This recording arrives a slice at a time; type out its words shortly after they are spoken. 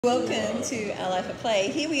Welcome to Our Life at Play.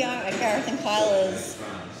 Here we are at Gareth and Kyla's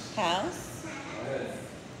house.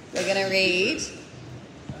 We're going to read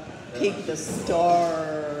Pig the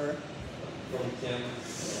Star.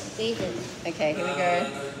 Read it. Okay, here we go.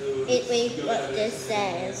 It reads what this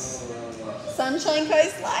says. Sunshine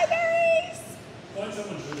Coast Libraries.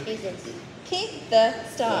 Read it. Pig the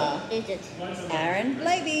Star. Read it. Aaron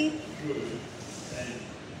Blabey.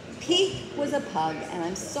 Pig was a pug, and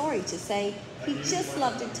I'm sorry to say he just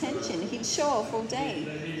loved attention. He'd show off all day.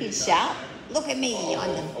 He'd shout, "Look at me,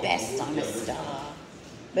 I'm the best, I'm a star."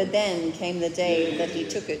 But then came the day that he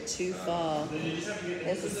took it too far.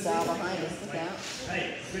 There's a star behind us, look out.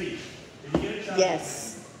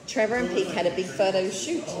 Yes, Trevor and Pig had a big photo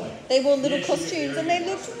shoot. They wore little costumes and they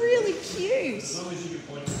looked really cute.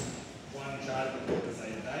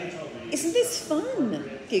 Isn't this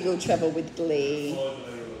fun? Giggled Trevor with glee.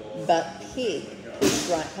 But Pig pushed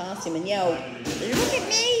right past him and yelled, "Look at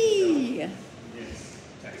me!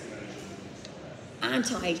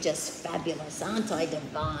 Aren't I just fabulous? Aren't I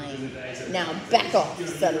divine? Now back off,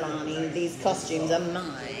 Salami. These costumes are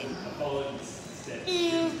mine."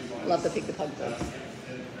 Love the Pig the Pug book.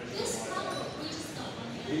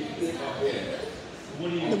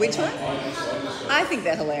 The which one? I think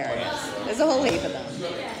they're hilarious. There's a whole heap of them.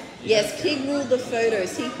 Yes, Pig ruled the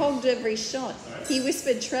photos. He hogged every shot. He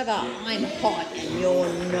whispered, "Trevor, I'm hot and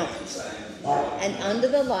you're not." And under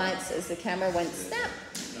the lights, as the camera went snap,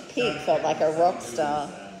 Pig felt like a rock star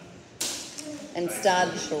and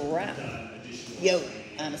started to rap. "Yo,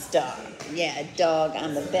 I'm a star. Yeah, dog,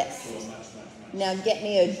 I'm the best. Now get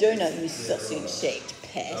me a donut, you sausage-shaped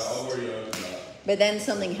pest." But then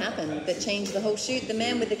something happened that changed the whole shoot. The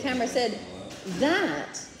man with the camera said,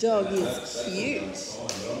 "That dog is cute."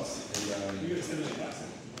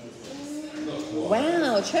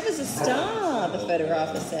 "Wow, Trevor's a star," the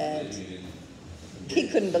photographer said.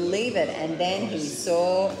 Pig couldn't believe it, and then he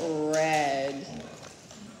saw red.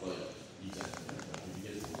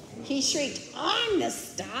 He shrieked, "I'm the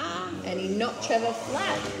star!" and he knocked Trevor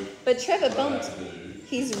flat. But Trevor bumped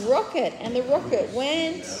his rocket, and the rocket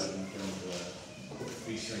went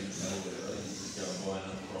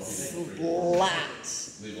splat.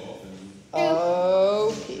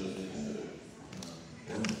 Oh, Pig.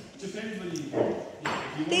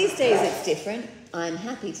 These days it's different, I'm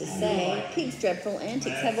happy to say. Pig's dreadful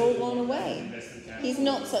antics have all gone away. He's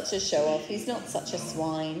not such a show-off, he's not such a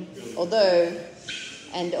swine. Although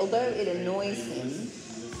it annoys him,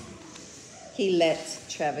 he lets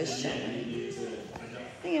Trevor shine.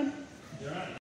 The end.